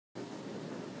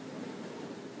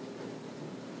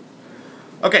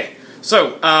Okay,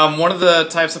 so one of the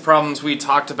types of problems we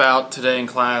talked about today in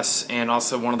class, and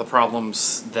also one of the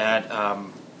problems that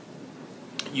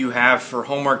you have for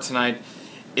homework tonight,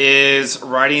 is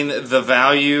writing the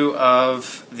value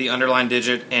of the underlined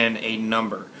digit in a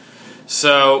number.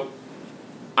 So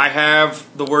I have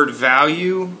the word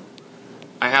value.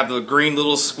 I have the green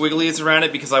little squigglies around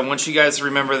it because I want you guys to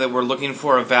remember that we're looking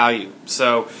for a value.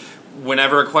 So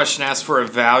whenever a question asks for a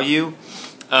value,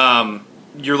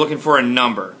 you're looking for a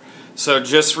number. So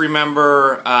just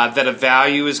remember that a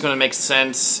value is going to make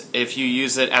sense if you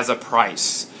use it as a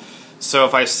price. So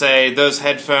if I say those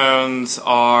headphones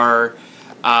are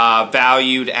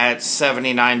valued at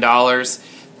 $79,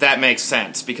 that makes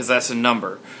sense because that's a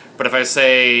number. But if I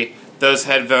say those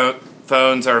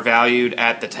headphones are valued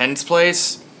at the tens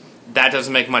place, that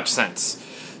doesn't make much sense.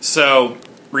 So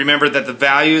remember that the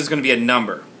value is going to be a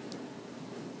number.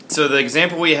 So the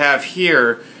example we have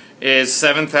here is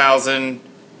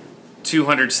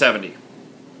 7,270.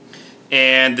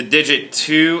 And the digit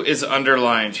 2 is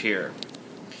underlined here.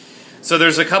 So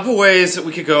there's a couple ways that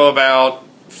we could go about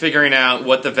figuring out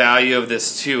what the value of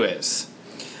this 2 is.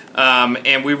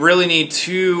 And we really need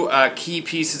two key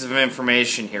pieces of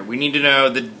information here. We need to know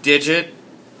the digit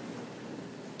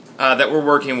that we're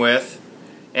working with.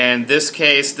 In this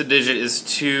case, the digit is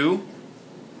 2.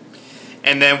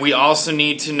 And then we also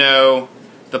need to know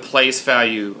the place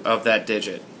value of that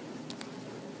digit.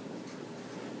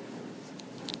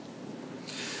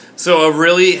 So a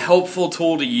really helpful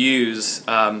tool to use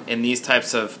in these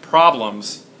types of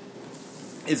problems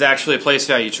is actually a place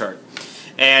value chart.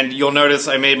 And you'll notice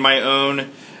I made my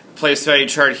own place value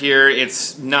chart here.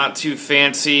 It's not too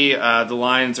fancy. The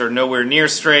lines are nowhere near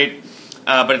straight,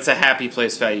 but it's a happy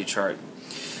place value chart.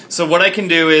 So what I can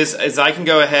do is I can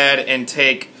go ahead and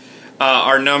take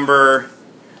our number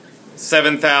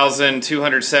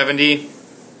 7,270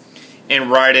 and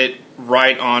write it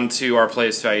right onto our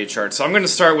place value chart. So I'm going to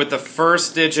start with the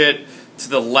first digit to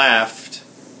the left,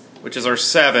 which is our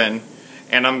 7,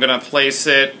 and I'm going to place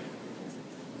it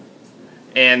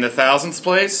in the thousands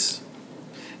place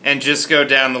and just go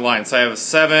down the line. So I have a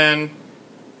 7,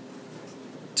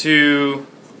 2,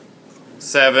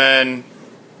 7,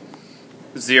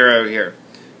 0 here.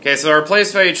 Okay, so our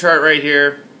place value chart right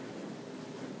here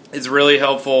is really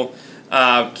helpful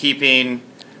keeping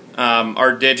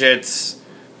our digits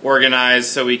organized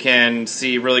so we can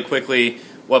see really quickly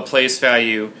what place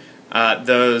value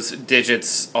those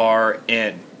digits are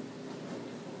in.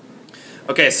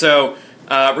 Okay, so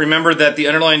remember that the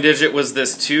underlying digit was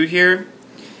this 2 here,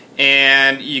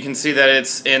 and you can see that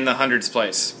it's in the hundreds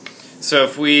place. So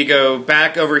if we go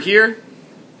back over here,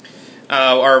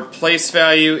 our place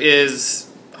value is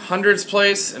hundreds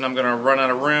place, and I'm going to run out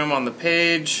of room on the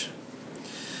page.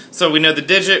 So we know the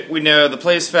digit, we know the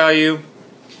place value,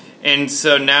 and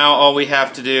so now all we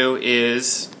have to do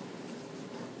is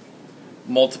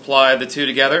multiply the 2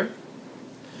 together.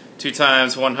 2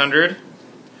 times 100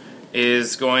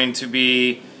 is going to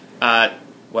be,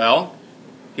 well,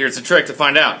 here's the trick to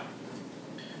find out.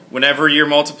 Whenever you're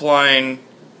multiplying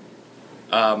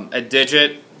a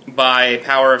digit by a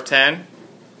power of 10,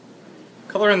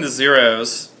 color in the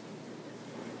zeros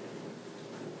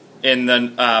in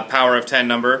the power of 10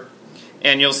 number,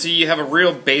 and you'll see you have a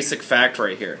real basic fact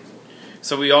right here.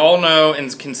 So we all know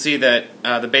and can see that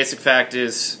the basic fact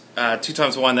is 2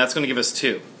 times 1, that's going to give us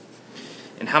 2.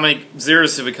 And how many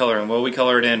zeros did we color in? Well, we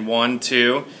colored in 1,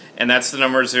 2, and that's the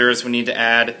number of zeros we need to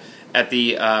add at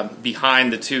the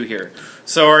behind the 2 here.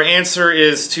 So our answer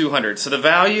is 200. So the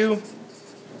value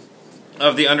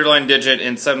of the underlined digit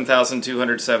in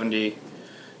 7,270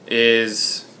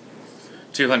 is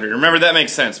 200. Remember, that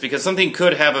makes sense because something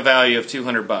could have a value of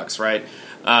 $200, right?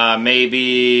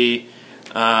 Maybe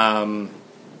I don't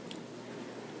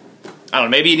know,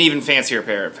 maybe an even fancier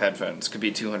pair of headphones could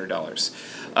be $200.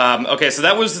 Okay, so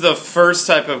that was the first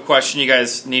type of question you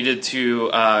guys needed to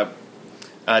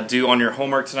do on your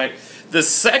homework tonight. The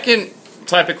second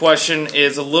type of question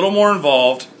is a little more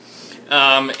involved,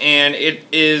 and it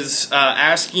is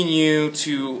asking you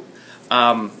to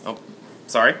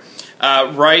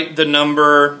write the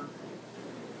number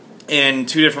in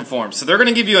 2 different forms. So they're going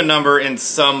to give you a number in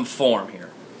some form here.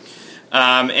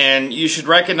 And you should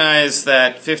recognize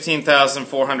that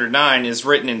 15,409 is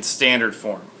written in standard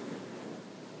form.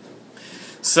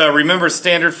 So remember,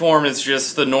 standard form is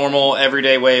just the normal,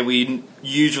 everyday way we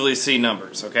usually see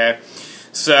numbers, okay?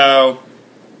 So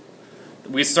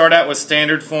we start out with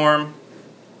standard form.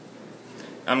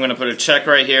 I'm going to put a check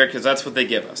right here because that's what they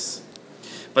give us.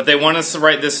 But they want us to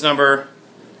write this number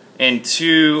in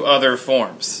 2 other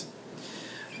forms.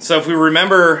 So if we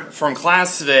remember from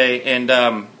class today, and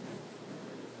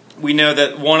we know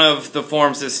that one of the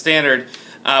forms is standard.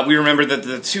 We remember that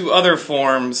the two other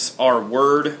forms are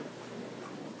word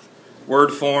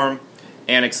form,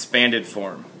 and expanded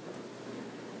form.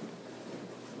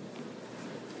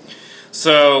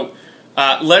 So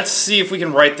let's see if we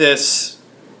can write this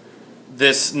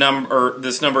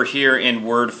number here in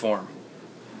word form.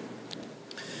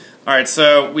 All right,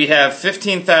 so we have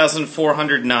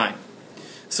 15,409.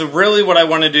 So really what I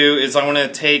want to do is I want to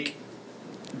take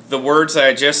the words that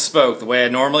I just spoke, the way I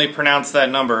normally pronounce that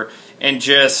number, and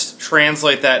just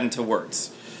translate that into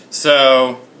words.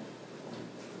 So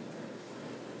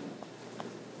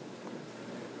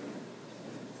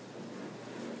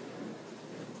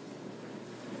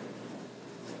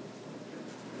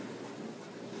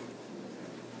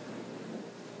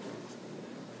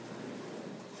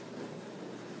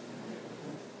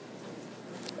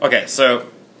okay, so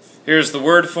here's the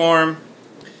word form,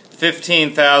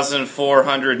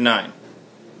 15,409.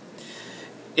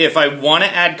 If I want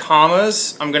to add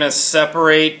commas, I'm going to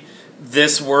separate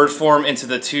this word form into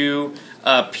the two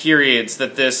periods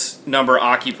that this number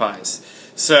occupies.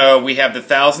 So we have the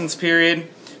thousands period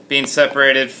being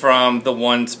separated from the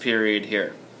ones period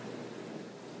here.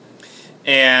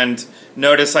 And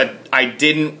notice I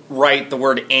didn't write the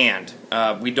word and.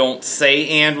 We don't say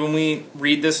and when we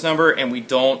read this number, and we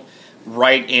don't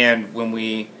write and when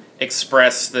we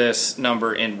express this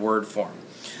number in word form.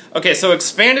 Okay, so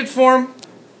expanded form,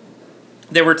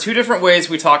 there were two different ways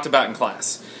we talked about in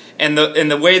class. And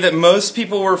the way that most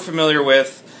people were familiar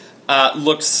with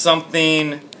looked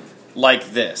something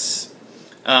like this.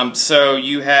 So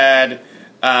you had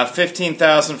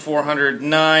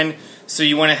 15,409, so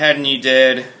you went ahead and you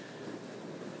did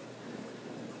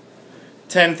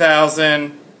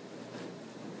 10,000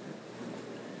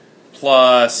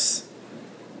 plus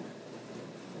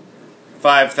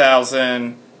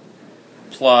 5,000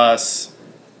 plus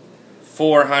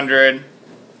 400,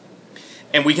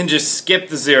 and we can just skip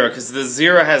the 0 because the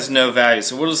 0 has no value,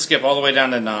 so we'll just skip all the way down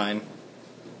to 9.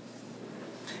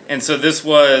 And so this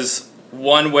was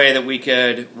one way that we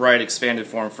could write expanded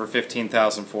form for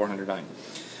 15,409.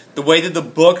 The way that the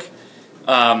book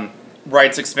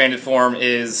writes expanded form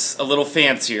is a little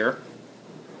fancier,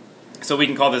 so we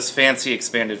can call this fancy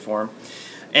expanded form.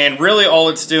 And really all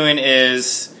it's doing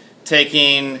is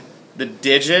taking the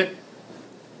digit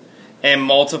and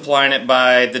multiplying it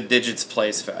by the digit's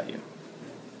place value.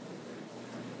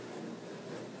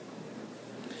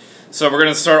 So we're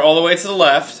going to start all the way to the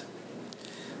left.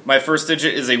 My first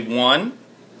digit is a 1,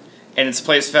 and its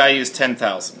place value is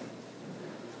 10,000.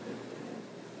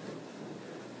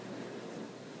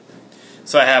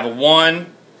 So I have a 1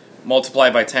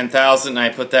 multiplied by 10,000, and I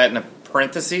put that in a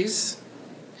parentheses.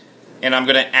 And I'm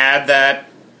going to add that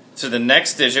to the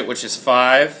next digit, which is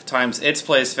 5, times its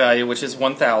place value, which is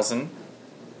 1,000.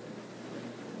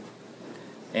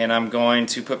 And I'm going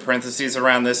to put parentheses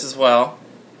around this as well.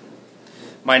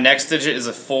 My next digit is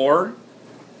a 4.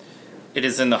 It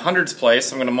is in the hundreds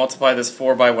place. I'm going to multiply this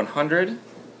 4 by 100.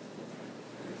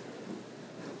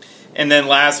 And then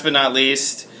last but not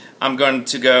least, I'm going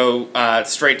to go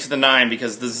straight to the 9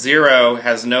 because the 0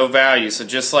 has no value. So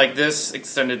just like this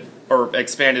extended or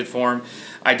expanded form,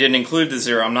 I didn't include the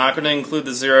 0. I'm not going to include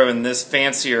the 0 in this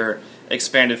fancier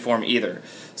expanded form either.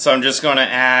 So I'm just going to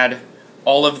add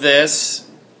all of this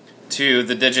to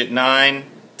the digit 9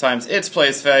 times its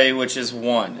place value, which is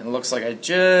 1. And it looks like I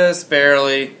just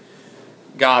barely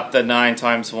got the 9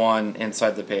 times 1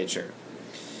 inside the page here.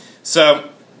 So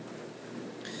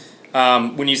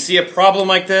when you see a problem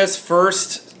like this,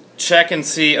 first check and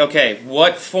see, okay,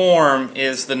 what form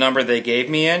is the number they gave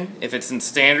me in? If it's in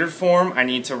standard form, I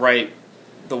need to write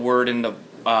the word in the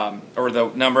or the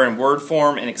number in word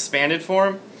form and expanded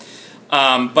form.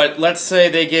 But let's say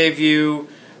they gave you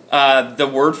the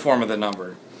word form of the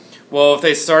number. Well, if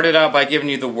they started out by giving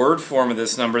you the word form of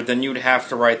this number, then you would have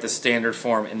to write the standard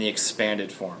form and the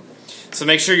expanded form. So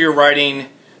make sure you're writing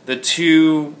the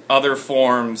two other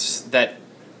forms that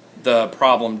the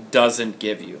problem doesn't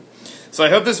give you. So I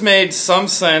hope this made some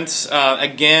sense.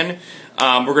 Again,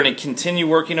 we're going to continue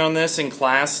working on this in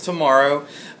class tomorrow.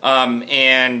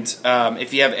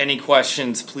 If you have any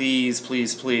questions, please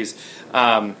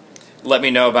let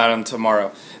me know about them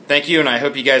tomorrow. Thank you, and I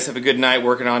hope you guys have a good night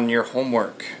working on your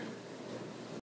homework.